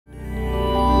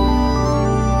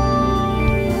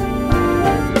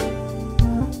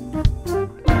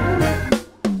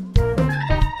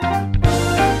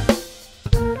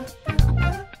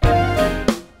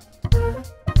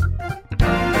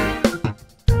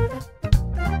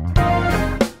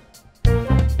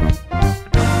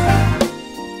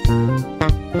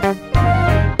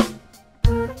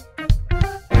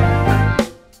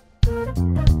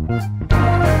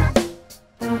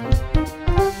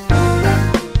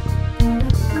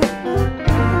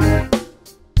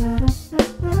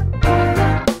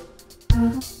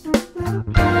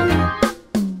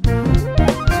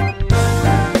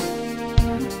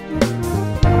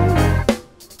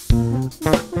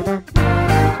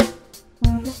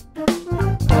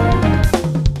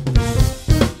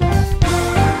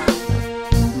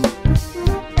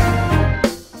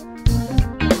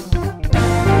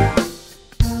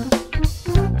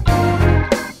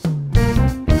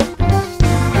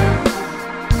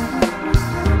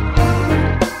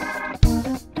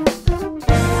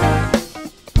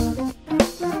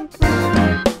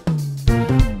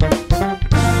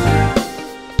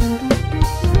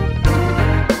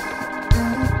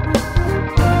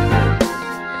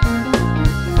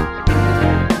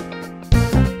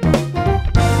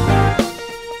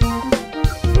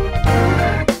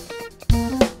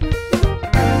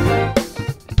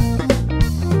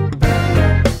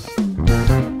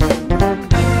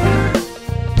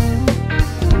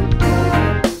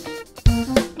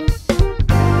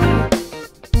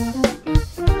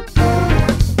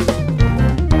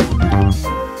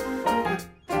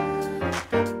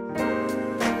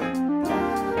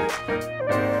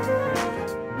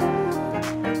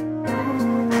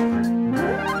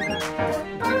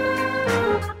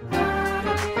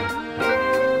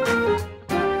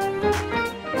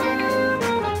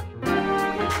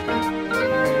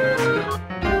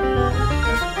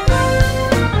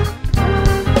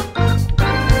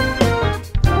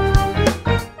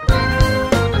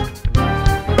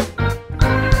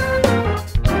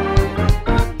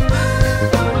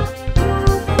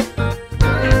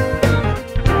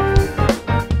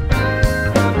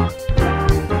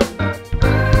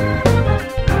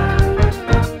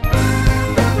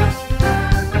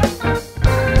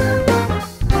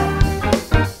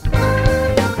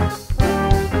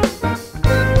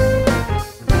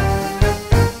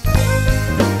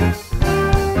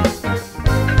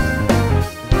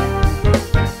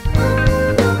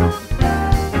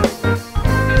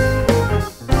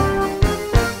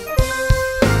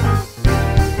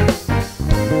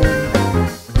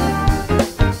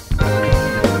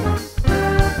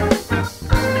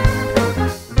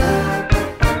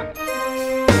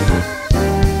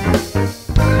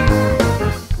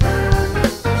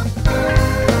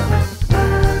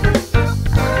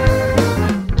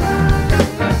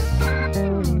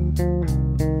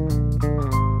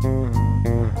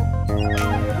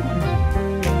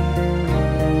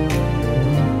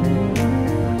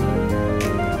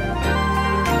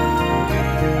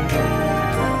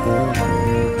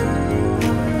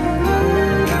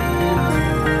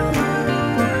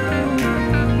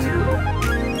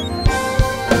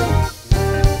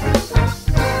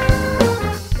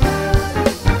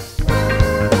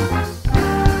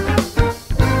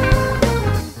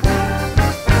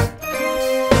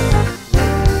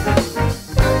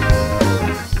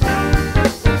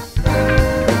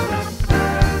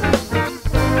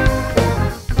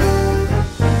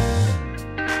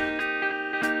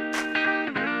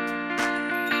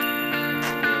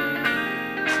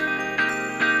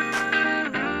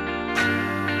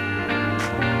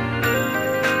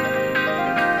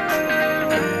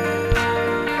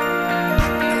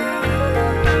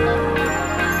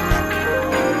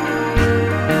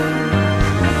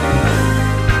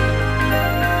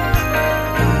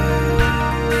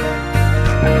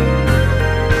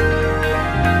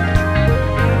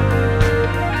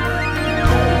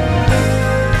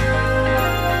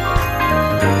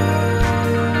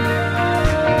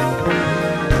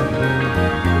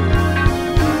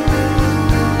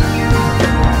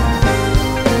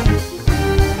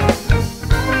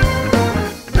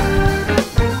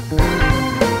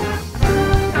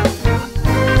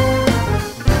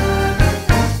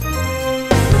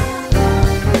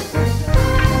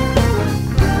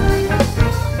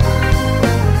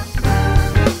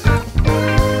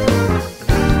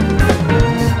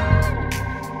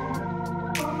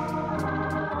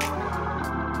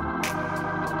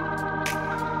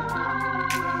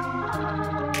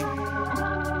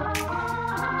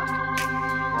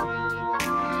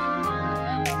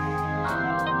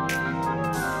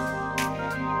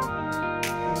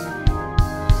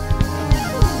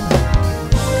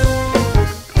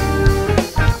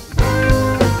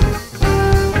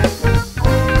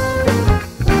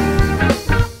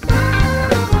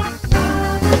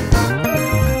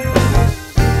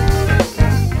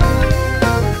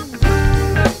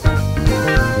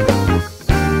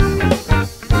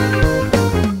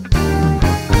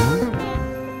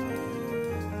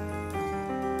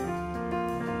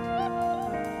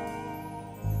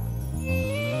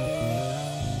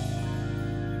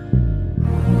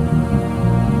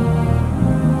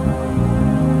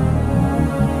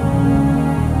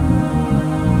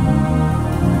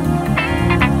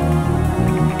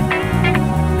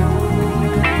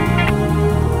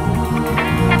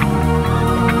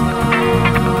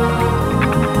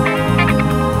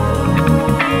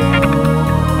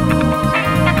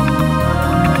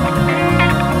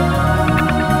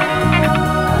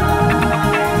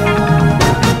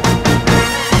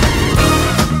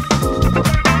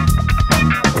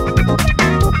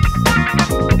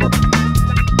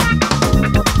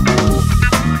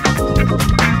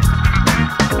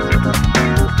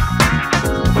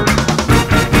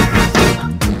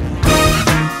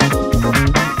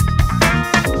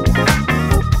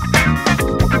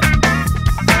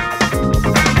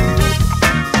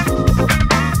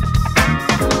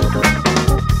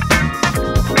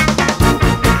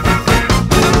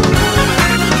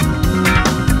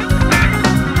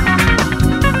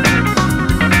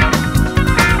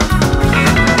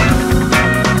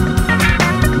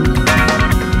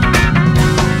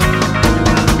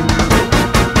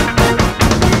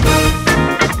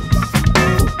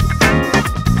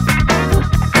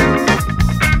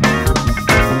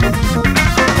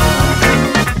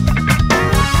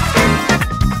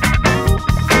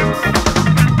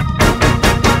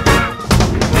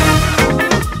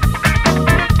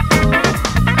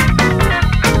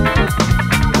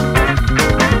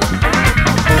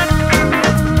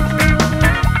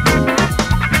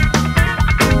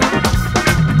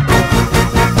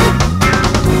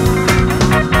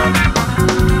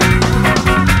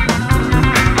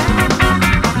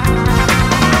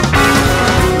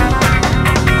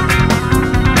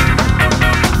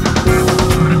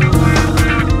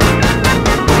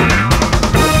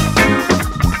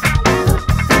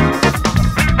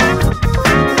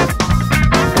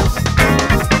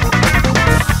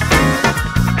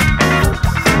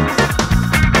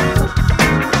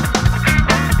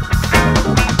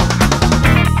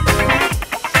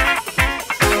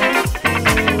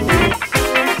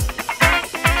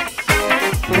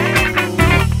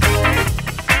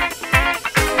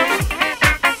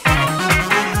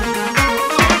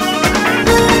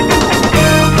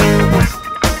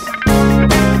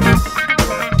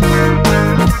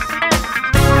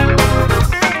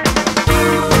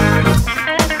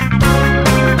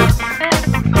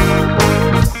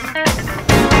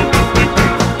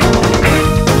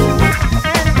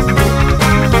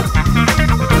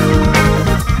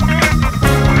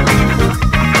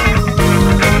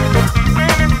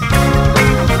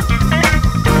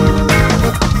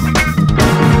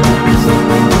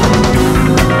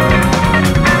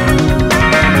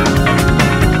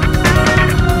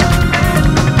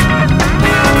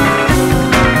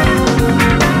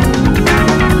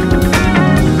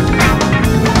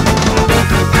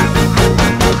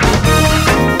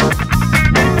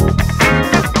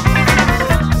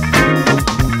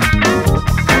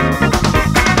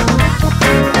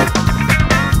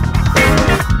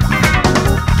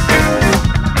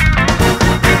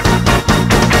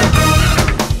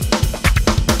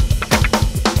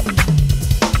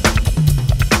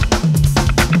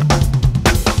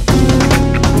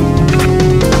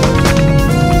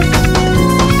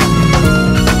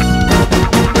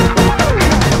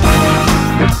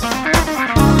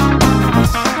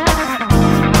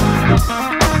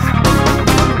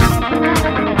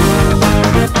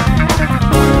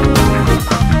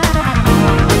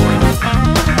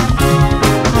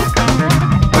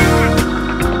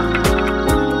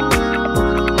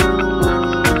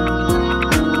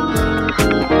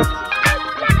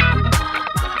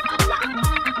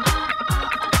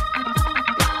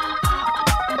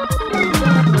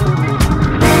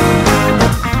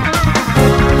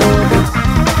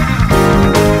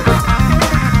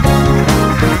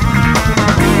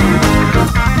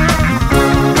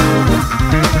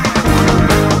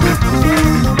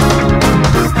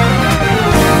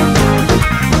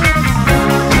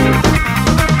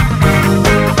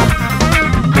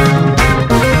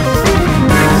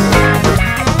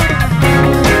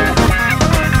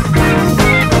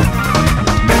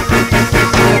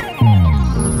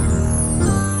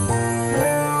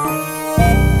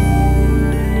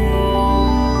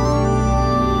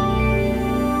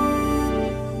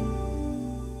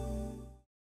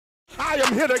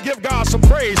I'm here to give God some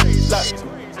praise.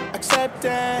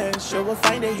 Acceptance, you will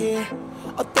find it here.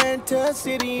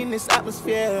 Authenticity in this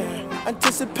atmosphere.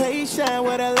 Anticipation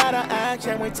with a lot of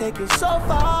action. We take it so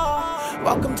far.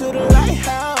 Welcome to the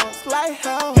Lighthouse,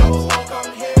 Lighthouse.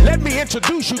 Welcome here. Let me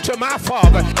introduce you to my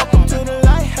Father. Welcome to the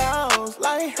Lighthouse,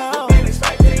 Lighthouse.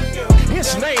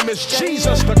 His name is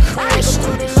Jesus the Christ.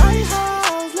 Welcome to the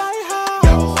Lighthouse,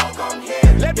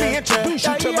 Lighthouse. Let me introduce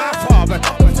you to my Father.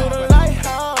 Welcome to the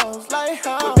Lighthouse,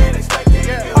 Lighthouse.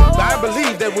 I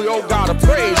believe that we owe God a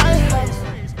praise.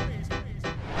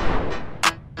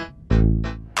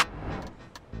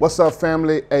 What's up,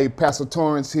 family? Hey, Pastor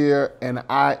Torrance here, and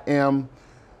I am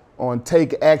on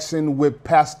Take Action with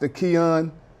Pastor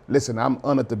Keion. Listen, I'm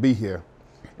honored to be here.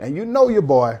 And you know your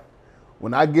boy,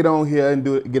 when I get on here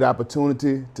and get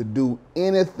opportunity to do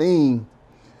anything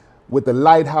with the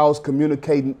Lighthouse,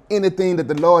 communicating anything that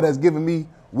the Lord has given me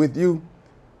with you,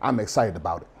 I'm excited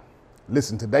about it.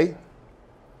 Listen, today,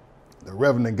 the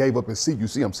Reverend gave up his seat. You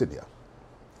see, I'm sitting here.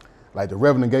 Like the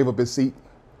Reverend gave up his seat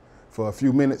for a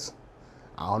few minutes.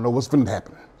 I don't know what's finna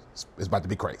happen. It's about to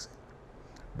be crazy.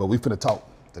 But we finna talk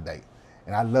today.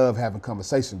 And I love having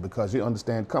conversation because you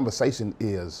understand conversation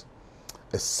is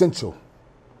essential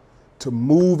to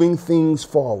moving things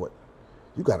forward.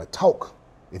 You gotta talk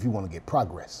if you wanna get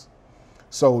progress.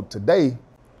 So today,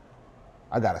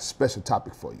 I got a special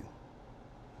topic for you.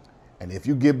 And if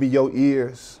you give me your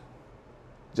ears,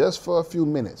 just for a few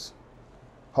minutes,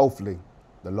 hopefully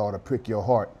the Lord will prick your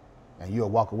heart and you'll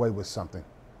walk away with something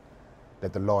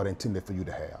that the Lord intended for you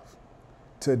to have.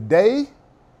 Today,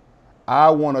 I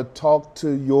want to talk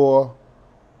to your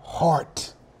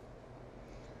heart.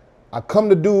 I come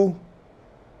to do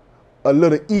a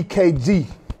little EKG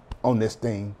on this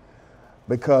thing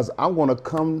because I want to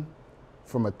come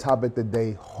from a topic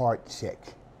today, heart check.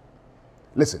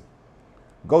 Listen,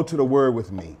 go to the word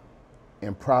with me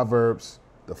in Proverbs,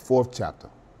 the 4th chapter.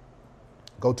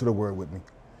 Go to the word with me.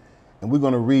 And we're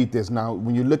going to read this. Now,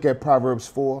 when you look at Proverbs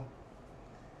 4,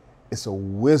 it's a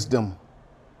wisdom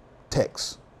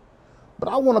text. But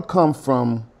I want to come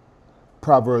from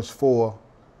Proverbs 4,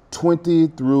 20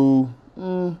 through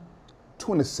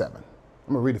 27.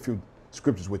 I'm going to read a few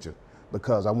scriptures with you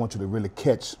because I want you to really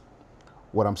catch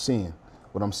what I'm saying.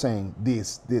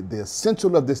 The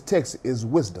essential of this text is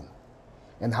wisdom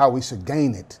and how we should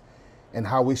gain it and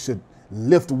how we should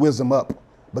lift wisdom up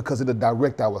because it'll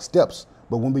direct our steps.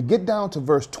 But when we get down to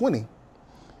verse 20,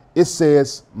 it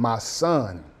says, my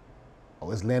son,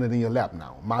 it's landed in your lap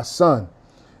now. My son,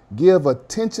 give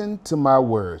attention to my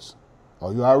words.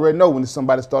 Oh, you already know when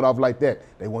somebody start off like that,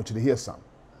 they want you to hear something.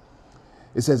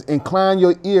 It says, incline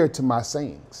your ear to my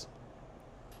sayings.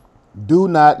 Do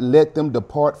not let them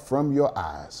depart from your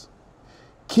eyes.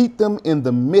 Keep them in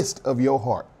the midst of your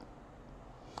heart,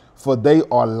 for they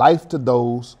are life to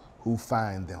those who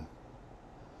find them,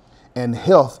 and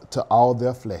health to all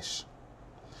their flesh.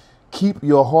 Keep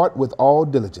your heart with all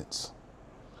diligence,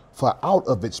 for out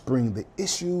of it spring the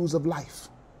issues of life.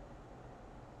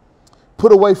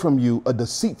 Put away from you a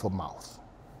deceitful mouth,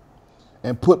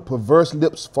 and put perverse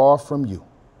lips far from you.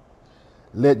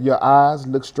 Let your eyes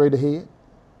look straight ahead,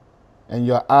 and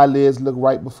your eyelids look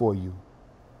right before you.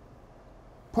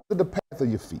 Ponder the path of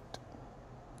your feet,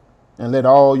 and let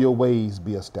all your ways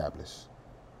be established.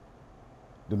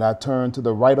 Do not turn to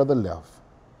the right or the left.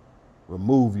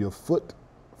 Remove your foot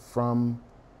from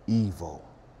evil.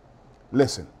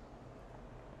 Listen,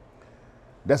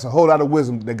 that's a whole lot of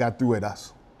wisdom that got through at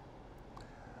us.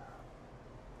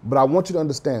 But I want you to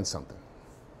understand something,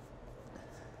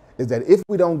 is that if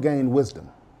we don't gain wisdom,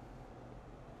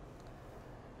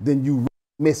 then you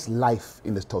miss life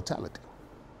in its totality.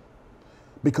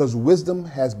 Because wisdom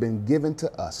has been given to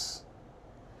us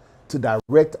to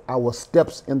direct our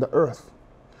steps in the earth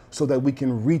so that we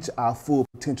can reach our full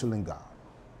potential in God.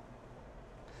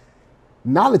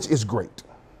 Knowledge is great.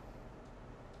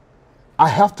 I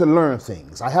have to learn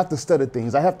things. I have to study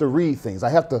things. I have to read things. I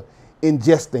have to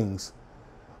ingest things.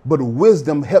 But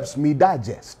wisdom helps me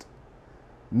digest.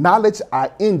 Knowledge I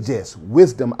ingest,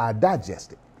 wisdom I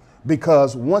digest it.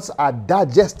 Because once I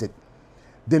digest it,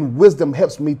 then wisdom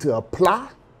helps me to apply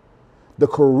the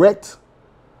correct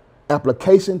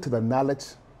application to the knowledge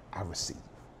I receive.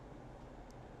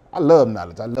 I love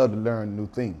knowledge. I love to learn new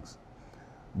things.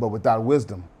 But without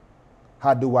wisdom,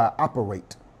 how do I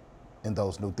operate in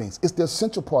those new things? It's the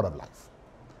essential part of life.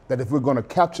 That if we're going to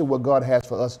capture what God has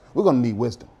for us, we're going to need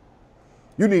wisdom.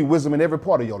 You need wisdom in every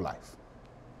part of your life.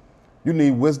 You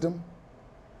need wisdom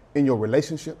in your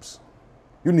relationships.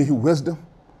 You need wisdom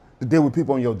to deal with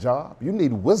people on your job. You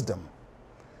need wisdom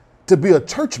to be a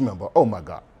church member. Oh my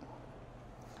God.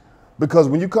 Because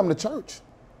when you come to church,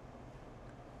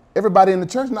 Everybody in the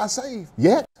church not saved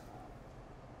yet.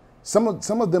 Some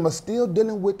of them are still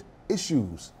dealing with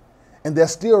issues, and they're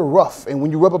still rough. And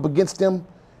when you rub up against them,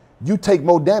 you take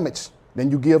more damage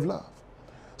than you give love.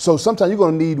 So sometimes you're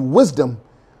going to need wisdom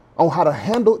on how to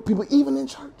handle people, even in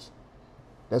church.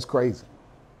 That's crazy,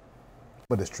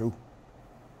 but it's true.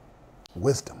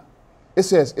 Wisdom. It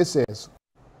says,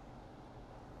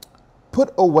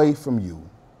 put away from you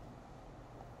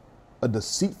a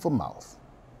deceitful mouth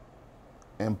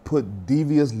and put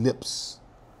devious lips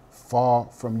far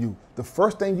from you. The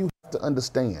first thing you have to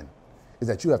understand is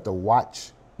that you have to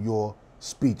watch your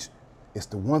speech. It's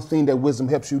the one thing that wisdom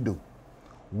helps you do.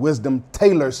 Wisdom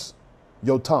tailors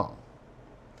your tongue.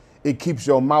 It keeps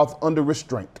your mouth under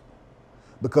restraint,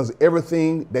 because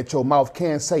everything that your mouth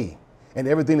can say and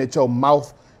everything that your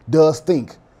mouth does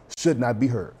think should not be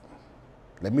heard.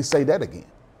 Let me say that again.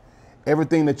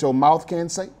 Everything that your mouth can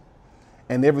say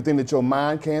and everything that your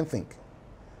mind can think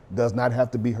does not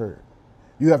have to be heard.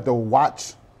 You have to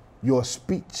watch your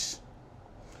speech.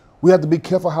 We have to be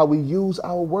careful how we use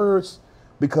our words,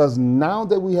 because now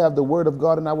that we have the word of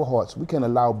God in our hearts, we can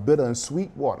allow bitter and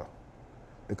sweet water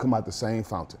to come out the same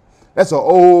fountain. That's an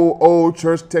old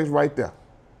church text right there.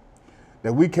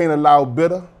 That we can't allow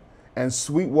bitter and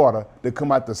sweet water to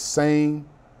come out the same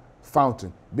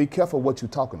fountain. Be careful what you're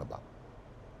talking about.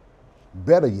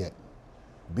 Better yet,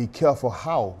 be careful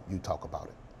how you talk about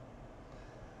it.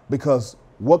 Because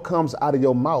what comes out of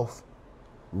your mouth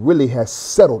really has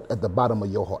settled at the bottom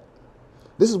of your heart.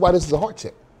 This is why this is a heart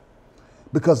check.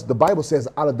 Because the Bible says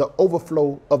out of the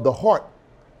overflow of the heart,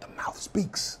 the mouth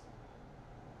speaks.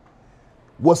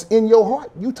 What's in your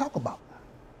heart, you talk about.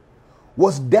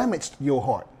 What's damaged your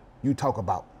heart, you talk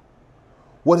about.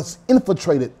 What has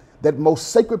infiltrated that most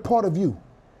sacred part of you,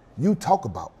 you talk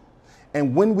about.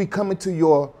 And when we come into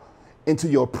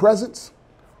your presence,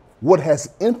 what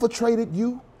has infiltrated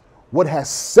you, what has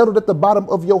settled at the bottom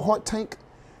of your heart tank,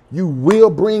 you will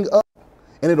bring up,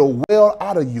 and it'll well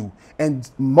out of you. And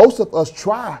most of us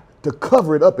try to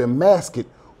cover it up and mask it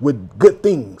with good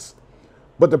things.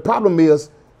 But the problem is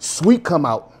sweet come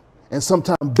out and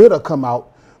sometimes bitter come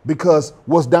out, because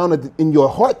what's down in your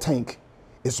heart tank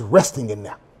is resting in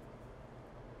there.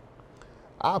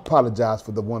 I apologize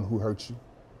for the one who hurt you.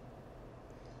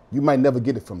 You might never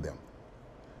get it from them,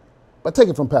 but take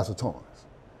it from Pastor Torrance.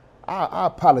 I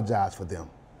apologize for them,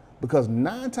 because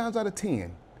 9 times out of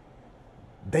 10,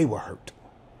 they were hurt.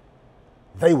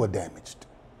 They were damaged.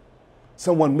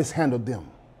 Someone mishandled them.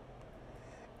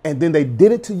 And then they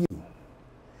did it to you.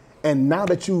 And now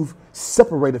that you've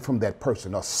separated from that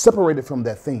person or separated from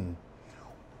that thing,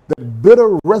 the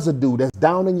bitter residue that's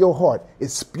down in your heart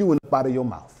is spewing up out of your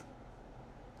mouth.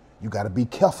 You got to be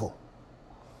careful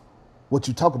what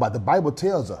you talk about. The Bible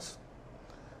tells us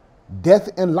death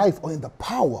and life are in the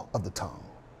power of the tongue.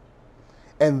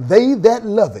 And they that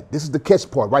love it, this is the catch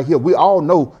part right here. We all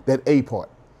know that A part.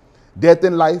 Death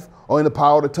and life are in the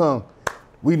power of the tongue.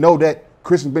 We know that.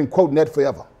 Christians been quoting that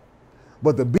forever.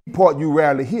 But the B part you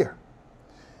rarely hear.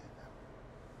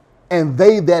 And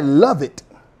they that love it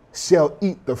shall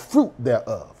eat the fruit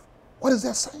thereof. What is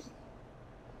that saying?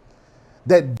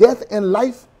 That death and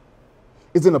life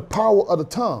is in the power of the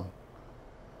tongue.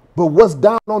 But what's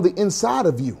down on the inside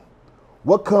of you,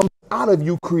 what comes out of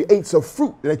you, creates a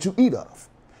fruit that you eat of.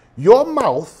 Your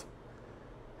mouth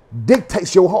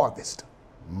dictates your harvest.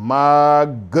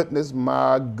 My goodness,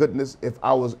 if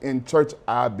I was in church,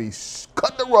 I'd be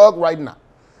cutting the rug right now.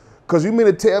 Because you mean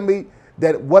to tell me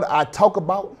that what I talk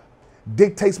about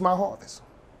dictates my harvest?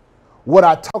 What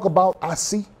I talk about, I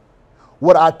see.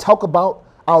 What I talk about,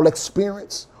 I'll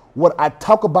experience. What I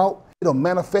talk about, it'll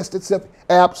manifest itself.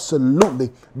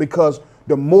 Absolutely. Because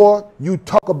the more you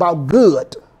talk about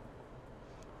good,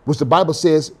 which the Bible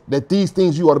says that these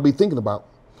things you ought to be thinking about,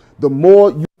 the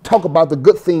more you talk about the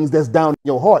good things that's down in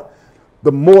your heart,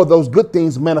 the more those good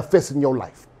things manifest in your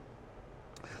life.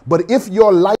 But if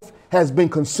your life has been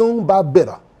consumed by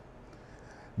bitter,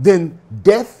 then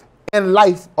death and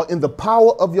life are in the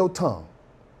power of your tongue.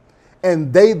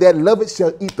 And they that love it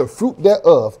shall eat the fruit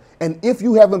thereof. And if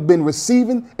you haven't been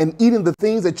receiving and eating the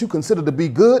things that you consider to be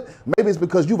good, maybe it's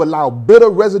because you've allowed bitter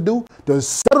residue to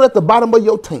settle at the bottom of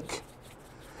your tank.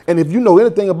 And if you know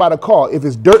anything about a car, if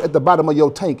it's dirt at the bottom of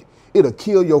your tank, it'll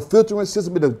kill your filtering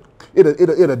system. It'll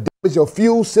damage your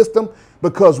fuel system,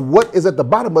 because what is at the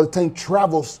bottom of the tank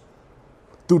travels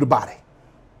through the body.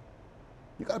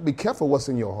 You got to be careful what's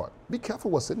in your heart. Be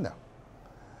careful what's in there.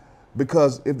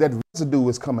 Because if that residue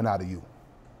is coming out of you,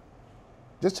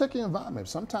 just check your environment.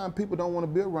 Sometimes people don't want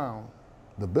to be around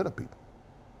the bitter people.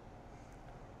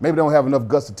 Maybe they don't have enough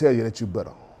guts to tell you that you're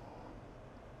bitter.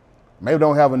 Maybe they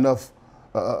don't have enough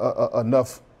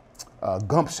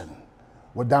gumption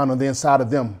were down on the inside of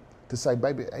them to say,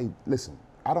 baby, hey, listen,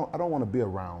 I don't want to be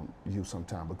around you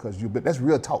sometime because that's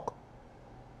real talk.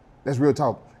 That's real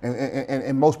talk.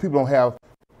 And most people don't have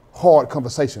hard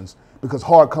conversations because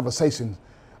hard conversations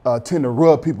tend to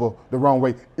rub people the wrong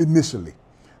way initially.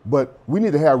 But we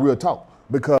need to have real talk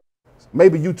because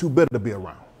maybe you too bitter to be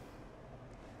around.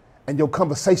 And your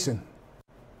conversation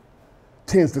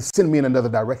tends to send me in another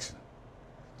direction.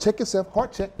 Check yourself,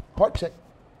 heart check, heart check.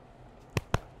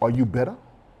 Are you better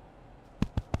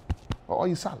or are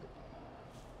you solid?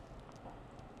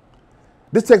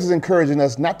 This text is encouraging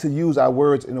us not to use our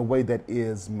words in a way that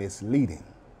is misleading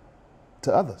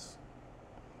to others.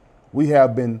 We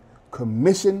have been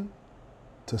commissioned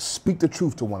to speak the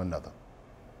truth to one another,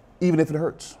 even if it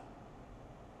hurts.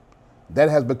 That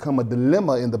has become a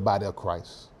dilemma in the body of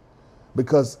Christ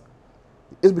because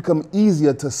it's become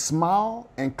easier to smile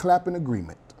and clap in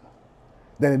agreement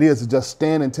than it is to just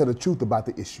stand and tell the truth about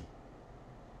the issue.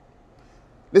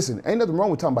 Listen, ain't nothing wrong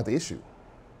with talking about the issue.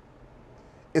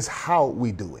 It's how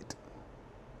we do it.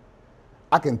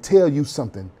 I can tell you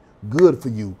something good for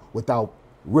you without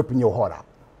ripping your heart out.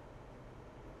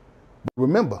 But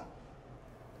remember,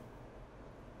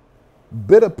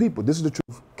 bitter people, this is the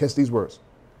truth, catch these words.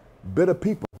 Bitter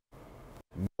people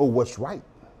know what's right.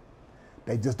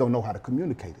 They just don't know how to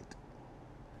communicate it.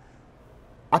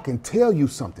 I can tell you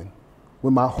something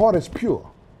when my heart is pure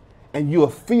and you'll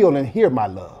feel and hear my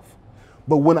love.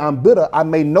 But when I'm bitter, I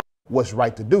may know what's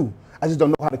right to do. I just don't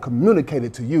know how to communicate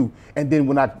it to you. And then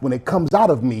when it comes out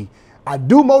of me, I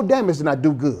do more damage than I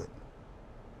do good.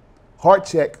 Heart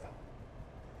check.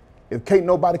 If can't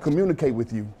nobody communicate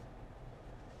with you,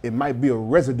 it might be a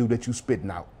residue that you spitting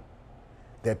out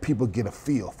that people get a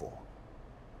feel for.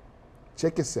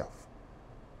 Check yourself.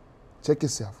 Check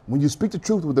yourself. When you speak the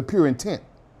truth with a pure intent,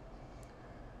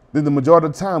 then the majority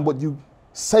of the time what you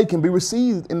say can be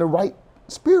received in the right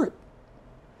spirit.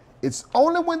 It's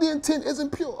only when the intent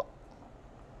isn't pure,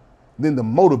 then the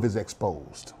motive is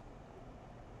exposed.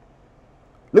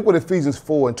 Look what Ephesians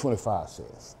 4:25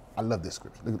 says. I love this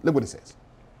scripture. Look what it says.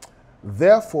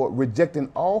 Therefore,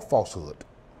 rejecting all falsehood.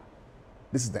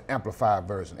 This is the Amplified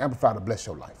version. Amplified to bless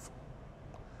your life.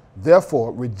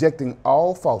 Therefore, rejecting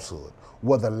all falsehood,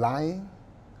 whether lying,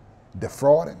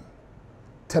 defrauding,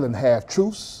 telling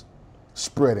half-truths,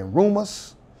 spreading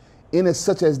rumors, any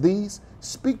such as these,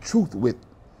 speak truth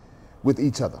with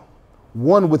each other,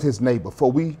 one with his neighbor,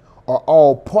 for we are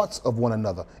all parts of one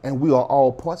another, and we are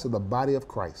all parts of the body of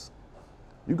Christ.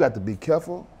 You got to be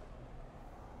careful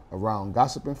around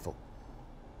gossiping folk.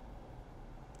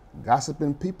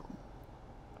 Gossiping people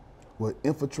will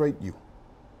infiltrate you,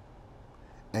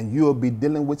 and you'll be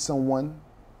dealing with someone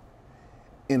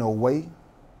in a way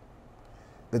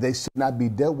that they should not be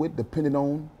dealt with depending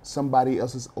on somebody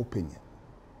else's opinion.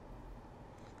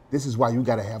 This is why you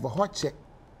got to have a heart check,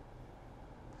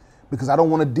 because I don't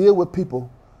want to deal with people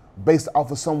based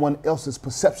off of someone else's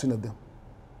perception of them.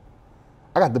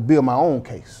 I got to build my own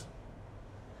case.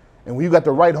 And when you got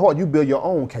the right heart, you build your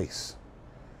own case.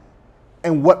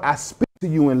 And what I speak to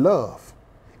you in love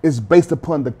is based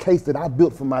upon the case that I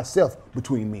built for myself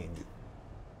between me and you.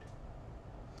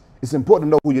 It's important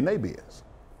to know who your neighbor is.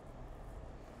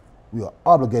 We are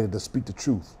obligated to speak the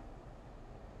truth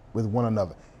with one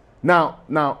another.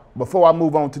 Now, before I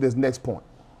move on to this next point,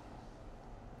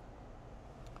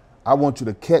 I want you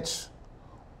to catch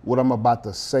what I'm about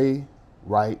to say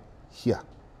right here,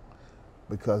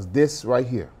 because this right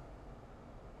here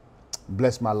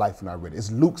blessed my life when I read it.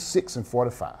 It's Luke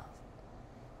 6:45.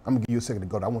 I'm gonna give you a second to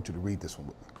go. I want you to read this one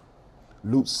with me.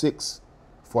 Luke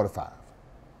 6:45.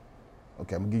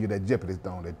 Okay, I'm gonna give you that Jeopardy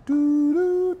tone. That do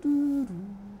do do do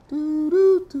do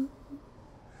do do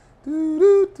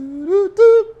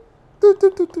do do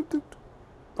do do do.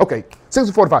 Okay,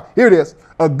 6:45. Here it is.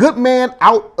 A good man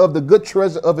out of the good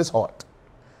treasure of his heart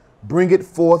bringeth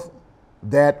forth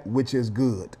that which is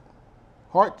good.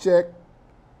 Heart check.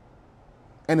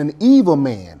 And an evil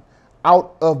man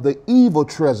out of the evil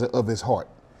treasure of his heart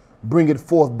bringeth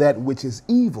forth that which is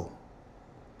evil.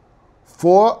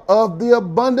 For of the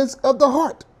abundance of the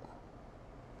heart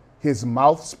his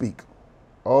mouth speak.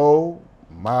 Oh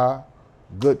my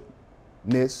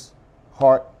goodness.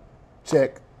 Heart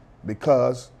check,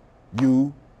 because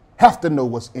you have to know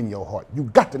what's in your heart. You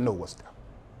got to know what's there.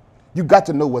 You got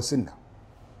to know what's in there.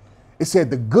 It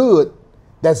said the good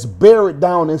that's buried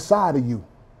down inside of you,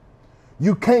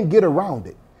 you can't get around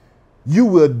it. You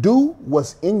will do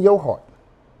what's in your heart.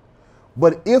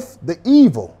 But if the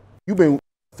evil, you've been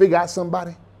figure out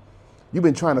somebody, you've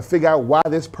been trying to figure out why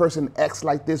this person acts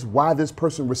like this, why this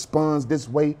person responds this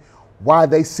way, why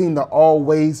they seem to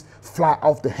always fly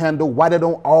off the handle, why they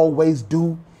don't always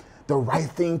do the right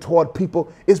thing toward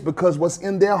people. It's because what's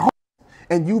in their heart.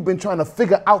 And you've been trying to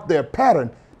figure out their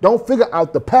pattern. Don't figure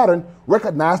out the pattern,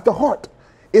 recognize the heart.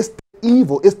 It's the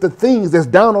evil, it's the things that's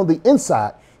down on the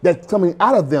inside that's coming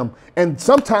out of them. And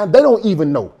sometimes they don't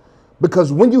even know,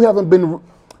 because when you haven't been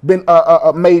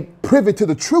made privy to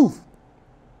the truth,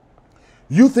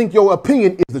 you think your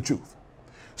opinion is the truth.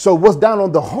 So what's down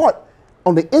on the heart,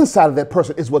 on the inside of that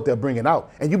person, is what they're bringing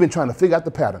out. And you've been trying to figure out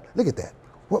the pattern. Look at that.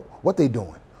 What they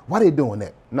doing? Why they doing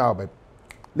that? No, baby.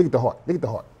 Look at the heart. Look at the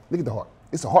heart. Look at the heart.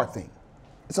 It's a heart thing.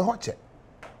 It's a heart check.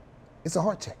 It's a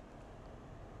heart check.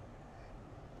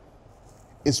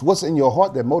 It's what's in your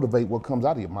heart that motivates what comes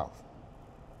out of your mouth.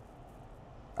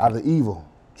 Out of the evil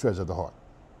treasure of the heart,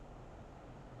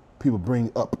 people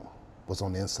bring up what's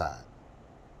on the inside.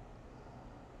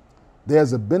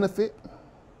 There's a benefit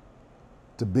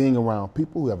to being around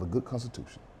people who have a good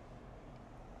constitution.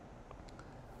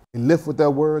 They lift with their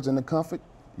words and the comfort,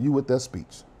 you with their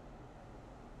speech.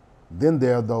 Then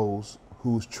there are those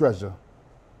whose treasure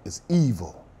is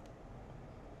evil.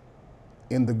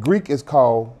 In the Greek, it's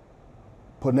called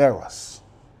poneros.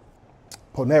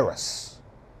 Poneros.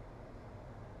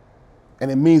 And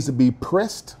it means to be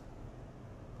pressed,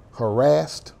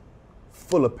 harassed,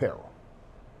 full of peril.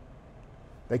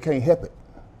 They can't help it.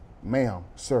 Ma'am,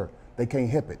 sir, they can't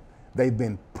help it. They've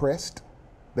been pressed,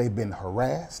 they've been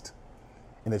harassed,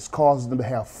 and it's causing them to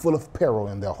have full of peril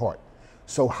in their heart.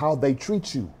 So how they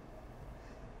treat you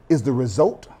is the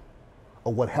result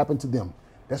of what happened to them.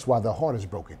 That's why their heart is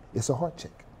broken. It's a heart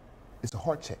check. It's a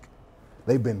heart check.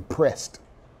 They've been pressed,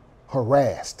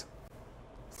 harassed,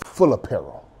 full of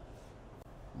peril.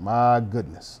 My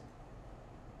goodness.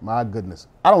 My goodness.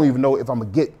 I don't even know if I'm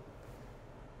gonna get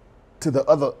to the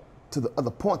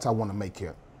other points I want to make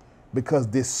here, because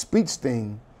this speech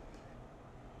thing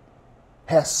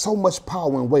has so much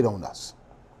power and weight on us.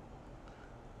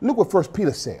 Look what 1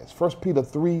 Peter says, 1 Peter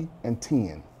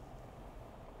 3:10.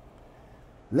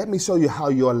 Let me show you how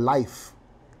your life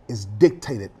is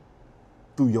dictated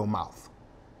through your mouth.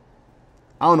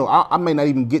 I don't know, I may not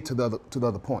even get to the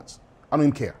other points. I don't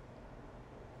even care.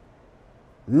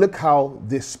 Look how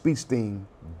this speech thing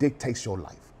dictates your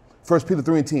life. 1 Peter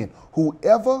 3:10,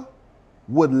 whoever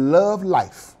would love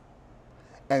life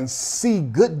and see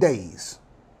good days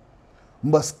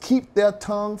must keep their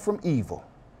tongue from evil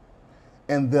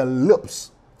and their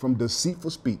lips from deceitful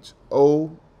speech.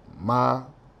 Oh my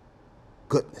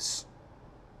goodness.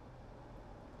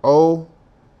 Oh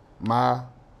my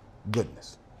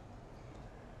goodness.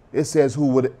 It says, who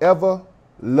would ever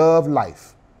love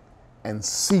life and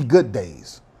see good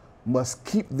days must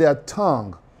keep their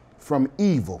tongue from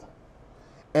evil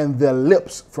and their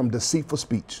lips from deceitful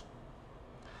speech.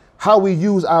 How we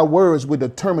use our words will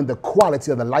determine the quality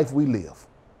of the life we live.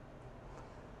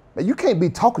 Now, you can't be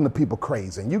talking to people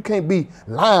crazy, and you can't be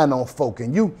lying on folk,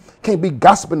 and you can't be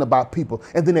gossiping about people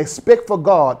and then expect for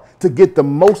God to get the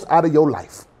most out of your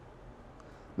life.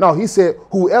 No, he said,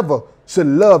 whoever should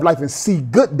love life and see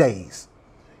good days.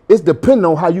 It's depending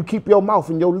on how you keep your mouth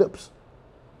and your lips.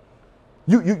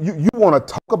 You want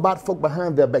to talk about folk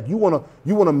behind their back. You want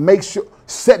to make sure,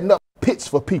 setting up pits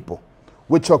for people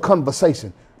with your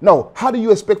conversation. No, how do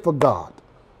you expect for God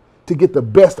to get the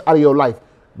best out of your life?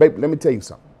 Baby, let me tell you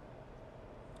something.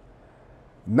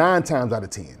 9 times out of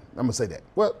 10, I'm going to say that.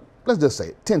 Well, let's just say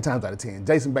it. 10 times out of 10.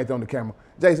 Jason back there on the camera.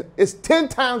 Jason, it's 10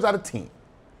 times out of 10.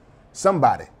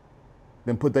 Somebody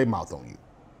then put their mouth on you.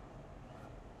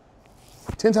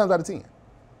 10 times out of 10.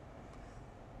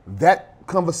 That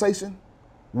conversation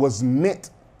was meant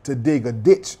to dig a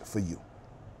ditch for you.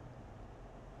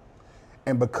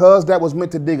 And because that was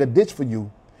meant to dig a ditch for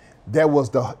you, there was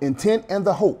the intent and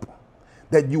the hope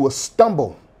that you will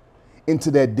stumble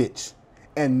into that ditch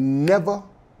and never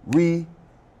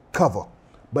recover.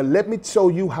 But let me show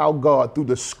you how God, through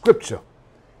the scripture,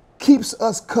 keeps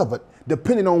us covered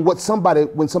depending on when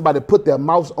somebody put their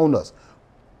mouths on us.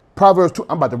 Proverbs 2,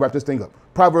 I'm about to wrap this thing up.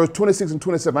 Proverbs 26 and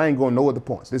 27, I ain't going no other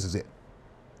points. This is it.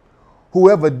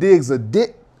 Whoever digs a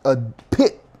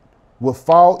pit will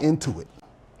fall into it.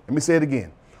 Let me say it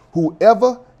again.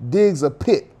 Whoever digs a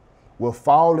pit will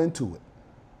fall into it.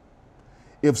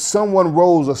 If someone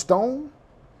rolls a stone,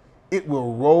 it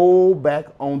will roll back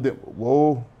on them.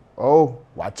 Whoa, oh,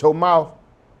 watch your mouth.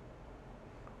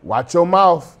 Watch your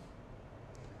mouth.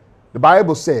 The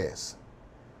Bible says,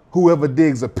 whoever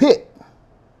digs a pit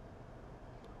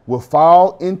will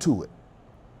fall into it.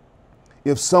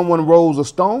 If someone rolls a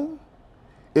stone,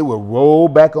 it will roll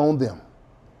back on them.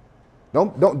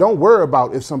 Don't worry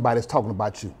about if somebody's talking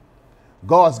about you.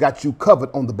 God's got you covered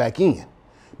on the back end.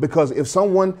 Because if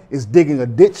someone is digging a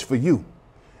ditch for you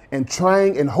and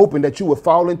trying and hoping that you will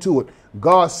fall into it,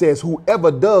 God says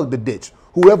whoever dug the ditch,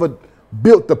 whoever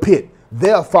built the pit,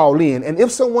 they'll fall in. And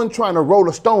if someone trying to roll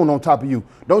a stone on top of you,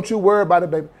 don't you worry about it,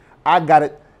 baby. I got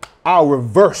it. I'll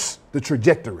reverse the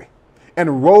trajectory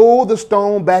and roll the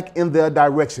stone back in their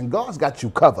direction. God's got you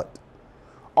covered.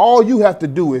 All you have to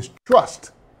do is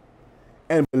trust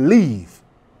and believe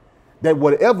that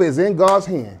whatever is in God's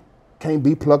hand can't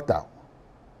be plucked out.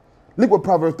 Look what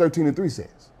Proverbs 13:3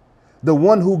 says. The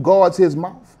one who guards his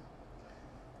mouth,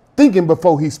 thinking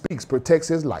before he speaks, protects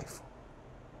his life.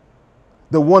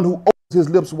 The one who opens his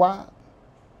lips wide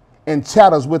and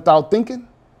chatters without thinking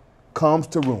comes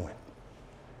to ruin.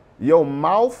 Your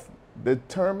mouth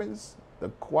determines the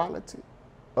quality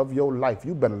of your life.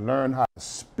 You better learn how to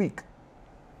speak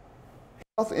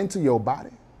health into your body.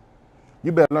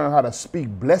 You better learn how to speak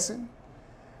blessing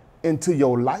into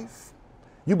your life.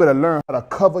 You better learn how to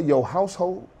cover your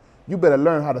household. You better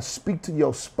learn how to speak to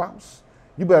your spouse.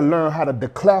 You better learn how to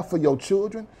declare for your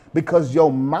children, because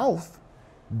your mouth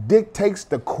dictates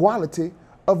the quality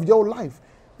of your life.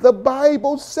 The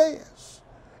Bible says,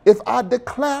 if I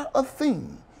declare a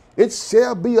thing, it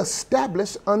shall be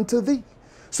established unto thee.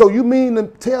 So you mean to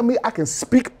tell me I can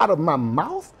speak out of my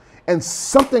mouth and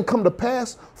something come to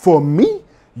pass for me?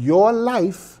 Your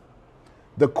life,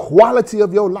 the quality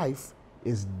of your life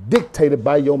is dictated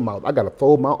by your mouth. I got to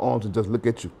fold my arms and just look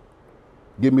at you.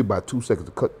 Give me about 2 seconds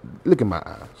to cut. Look in my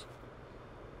eyes.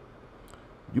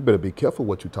 You better be careful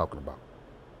what you're talking about.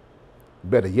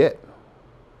 Better yet,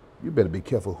 you better be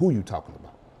careful who you're talking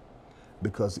about.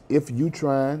 Because if you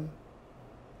trying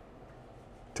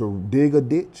to dig a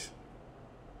ditch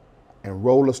and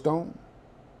roll a stone,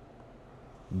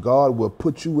 God will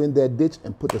put you in that ditch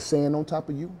and put the sand on top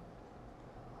of you,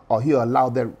 or he'll allow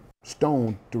that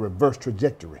stone to reverse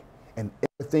trajectory, and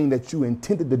everything that you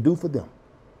intended to do for them,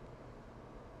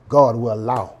 God will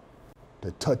allow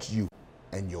to touch you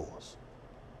and yours.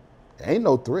 There ain't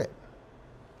no threat.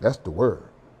 That's the word.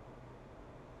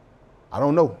 I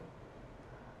don't know.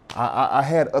 I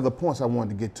had other points I wanted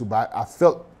to get to, but I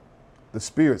felt the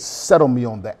Spirit settle me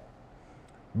on that,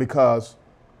 because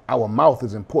our mouth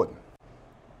is important.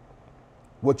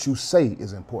 What you say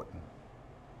is important.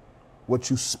 What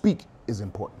you speak is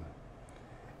important.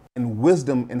 And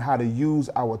wisdom in how to use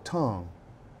our tongue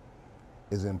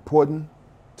is important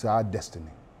to our destiny.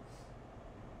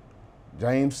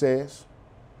 James says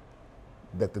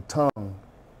that the tongue,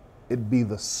 it be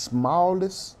the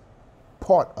smallest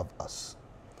part of us,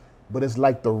 but it's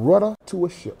like the rudder to a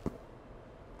ship.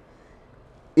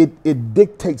 It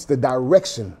dictates the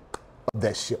direction of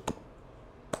that ship.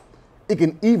 It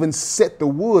can even set the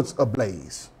woods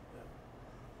ablaze.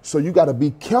 So you got to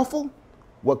be careful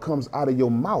what comes out of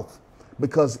your mouth,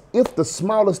 because if the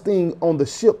smallest thing on the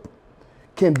ship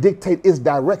can dictate its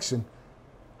direction,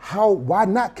 why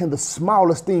not can the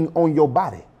smallest thing on your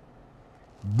body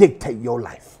dictate your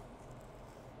life?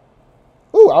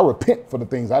 Ooh, I repent for the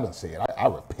things I done said. I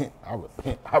repent.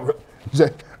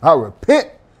 I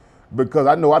repent because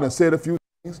I know I done said a few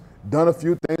things, done a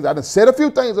few things. I done said a few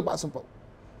things about some folks.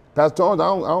 Pastor Torrance, I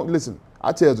don't listen.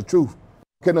 I tell the truth.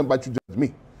 I care nothing about you judging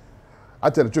me. I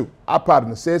tell the truth. I probably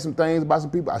done said some things about some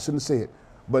people I shouldn't have said.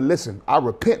 But listen, I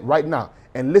repent right now.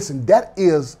 And listen, that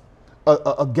is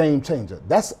a game changer.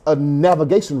 That's a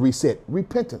navigation reset.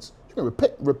 Repentance. You can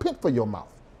repent for your mouth.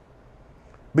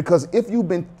 Because if you've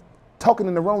been talking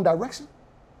in the wrong direction,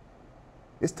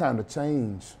 it's time to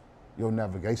change your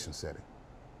navigation setting.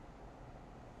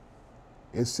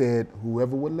 It said,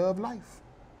 whoever would love life,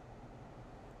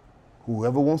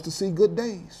 whoever wants to see good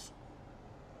days,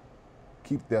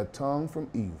 keep their tongue from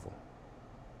evil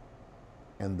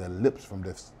and their lips from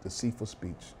deceitful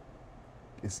speech.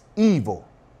 It's evil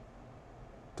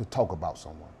to talk about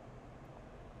someone.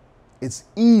 It's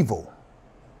evil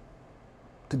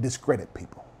to discredit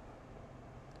people.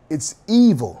 It's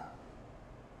evil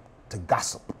to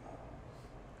gossip.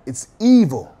 It's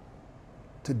evil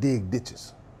to dig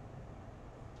ditches.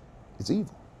 It's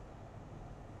evil.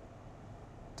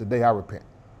 Today I repent.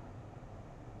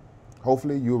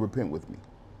 Hopefully you'll repent with me.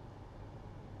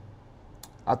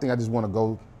 I think I just want to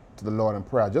go to the Lord in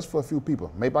prayer just for a few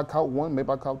people. Maybe I caught one, maybe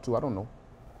I caught two, I don't know.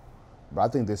 But I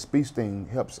think this speech thing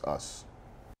helps us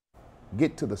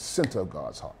get to the center of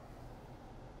God's heart.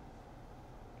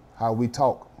 How we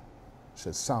talk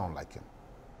should sound like him.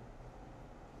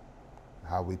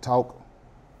 How we talk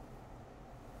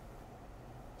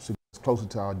should get us closer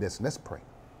to our destiny. Let's pray.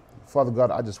 Father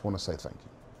God, I just want to say thank you.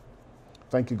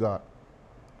 Thank you, God,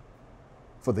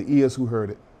 for the ears who heard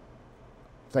it.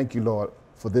 Thank you, Lord,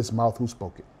 for this mouth who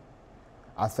spoke it.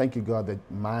 I thank you, God, that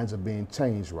minds are being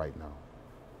changed right now.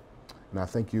 And I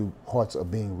thank you, hearts are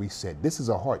being reset. This is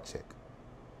a heart check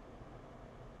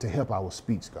to help our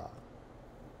speech, God.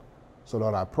 So,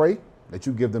 Lord, I pray that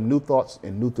you give them new thoughts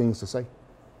and new things to say.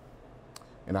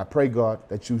 And I pray, God,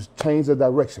 that you change the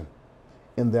direction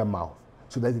in their mouth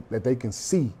so that they can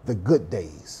see the good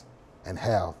days and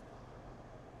have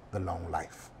the long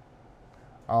life.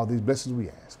 All these blessings we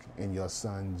ask in your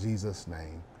Son, Jesus'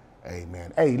 name,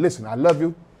 amen. Hey, listen, I love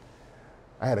you.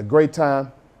 I had a great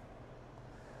time.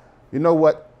 You know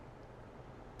what?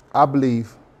 I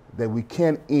believe that we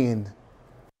can't end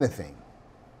anything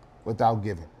without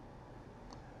giving.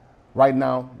 Right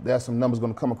now, there are some numbers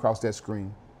going to come across that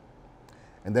screen,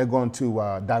 and they're going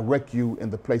to direct you in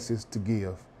the places to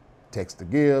give. Text to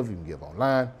give, you can give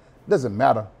online. It doesn't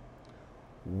matter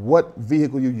what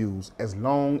vehicle you use as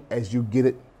long as you get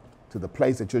it to the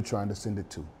place that you're trying to send it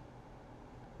to.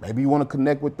 Maybe you want to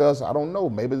connect with us. I don't know.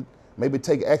 Maybe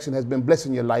Take Action has been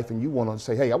blessing your life and you want to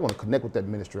say, hey, I want to connect with that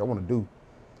ministry. I want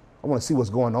to see what's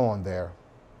going on there.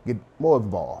 Get more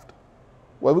involved.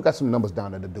 Well, we got some numbers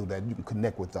down there to do that. You can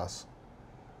connect with us.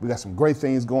 We got some great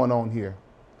things going on here.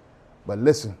 But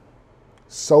listen,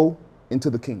 sow into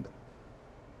the kingdom.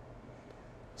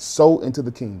 Sow into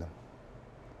the kingdom.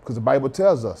 Because the Bible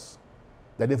tells us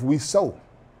that if we sow,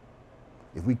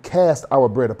 if we cast our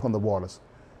bread upon the waters,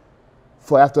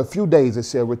 for after a few days it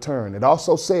shall return. It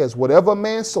also says, whatever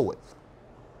man soweth,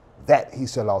 that he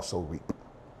shall also reap. The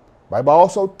Bible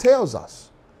also tells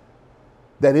us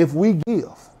that if we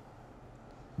give,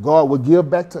 God will give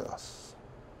back to us.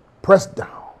 Pressed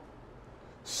down,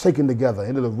 shaken together,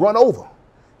 and it'll run over.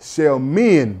 Shall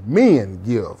men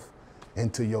give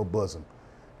into your bosom.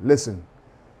 Listen,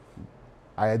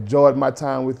 I enjoyed my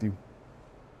time with you.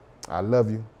 I love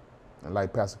you. And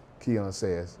like Pastor Keion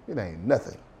says, it ain't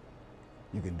nothing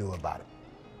you can do about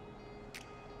it.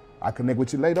 I'll connect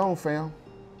with you later on, fam.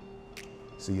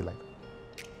 See you later.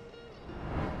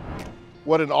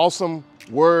 What an awesome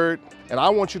word. And I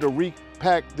want you to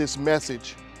repack this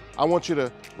message. I want you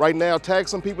to, right now, tag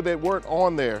some people that weren't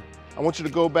on there. I want you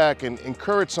to go back and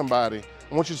encourage somebody.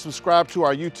 I want you to subscribe to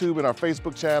our YouTube and our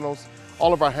Facebook channels,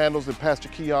 all of our handles and Pastor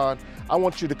Keion. I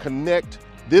want you to connect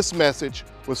this message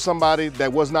with somebody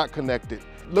that was not connected.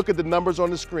 Look at the numbers on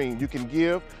the screen. You can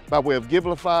give by way of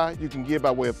Givelify. You can give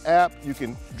by way of app. You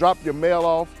can drop your mail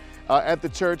off at the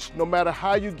church. No matter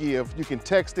how you give, you can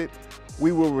text it.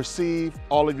 We will receive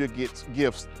all of your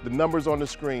gifts. The numbers on the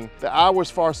screen. The hours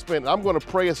far spent. I'm going to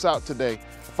pray us out today.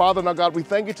 Father, now God, we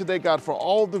thank you today, God, for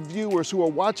all the viewers who are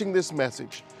watching this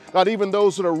message. God, even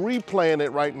those that are replaying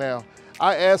it right now.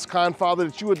 I ask, kind Father,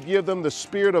 that you would give them the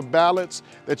spirit of balance,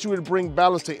 that you would bring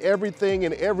balance to everything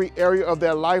in every area of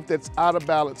their life that's out of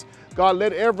balance. God,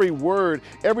 let every word,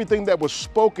 everything that was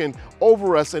spoken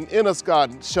over us and in us,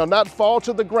 God, shall not fall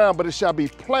to the ground, but it shall be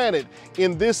planted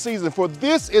in this season. For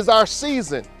this is our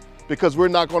season, because we're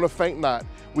not going to faint not.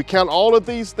 We count all of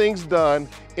these things done.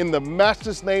 In the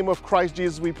matchless name of Christ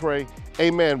Jesus, we pray.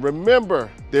 Amen.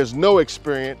 Remember, there's no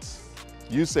experience.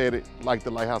 You said it, like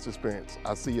the Lighthouse experience.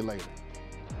 I'll see you later.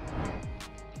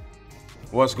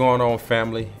 What's going on,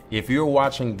 family? If you're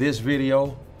watching this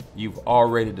video, you've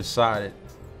already decided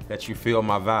that you feel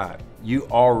my vibe. You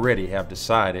already have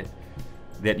decided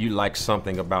that you like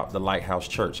something about the Lighthouse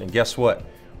Church. And guess what?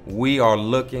 We are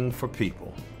looking for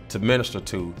people to minister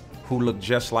to who look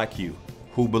just like you,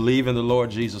 who believe in the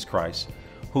Lord Jesus Christ,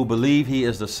 who believe he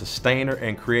is the sustainer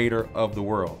and creator of the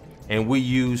world. And we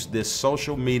use this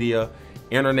social media,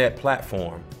 internet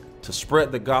platform to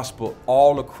spread the gospel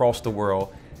all across the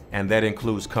world, and that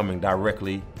includes coming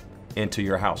directly into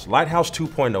your house. Lighthouse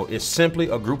 2.0 is simply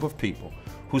a group of people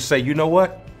who say, you know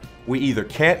what? We either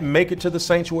can't make it to the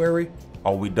sanctuary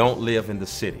or we don't live in the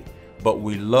city, but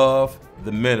we love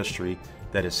the ministry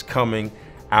that is coming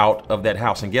out of that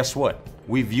house. And guess what?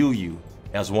 We view you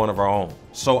as one of our own.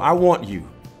 So I want you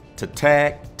to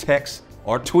tag, text,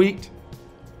 or tweet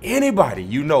anybody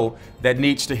you know that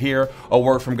needs to hear a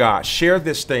word from God. Share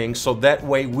this thing so that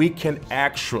way we can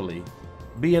actually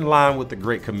be in line with the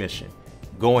Great Commission.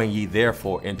 Going ye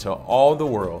therefore into all the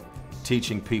world,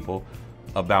 teaching people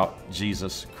about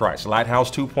Jesus Christ.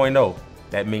 Lighthouse 2.0,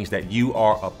 that means that you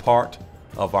are a part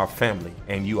of our family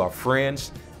and you are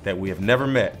friends that we have never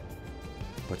met,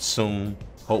 but soon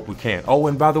hope we can. Oh,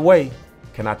 and by the way,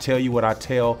 can I tell you what I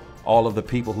tell all of the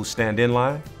people who stand in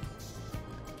line?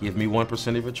 Give me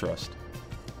 1% of your trust.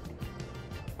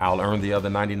 I'll earn the other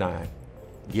 99.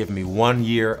 Give me 1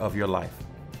 year of your life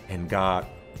and God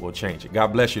will change it. God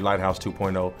bless you, Lighthouse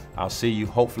 2.0. I'll see you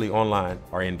hopefully online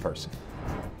or in person.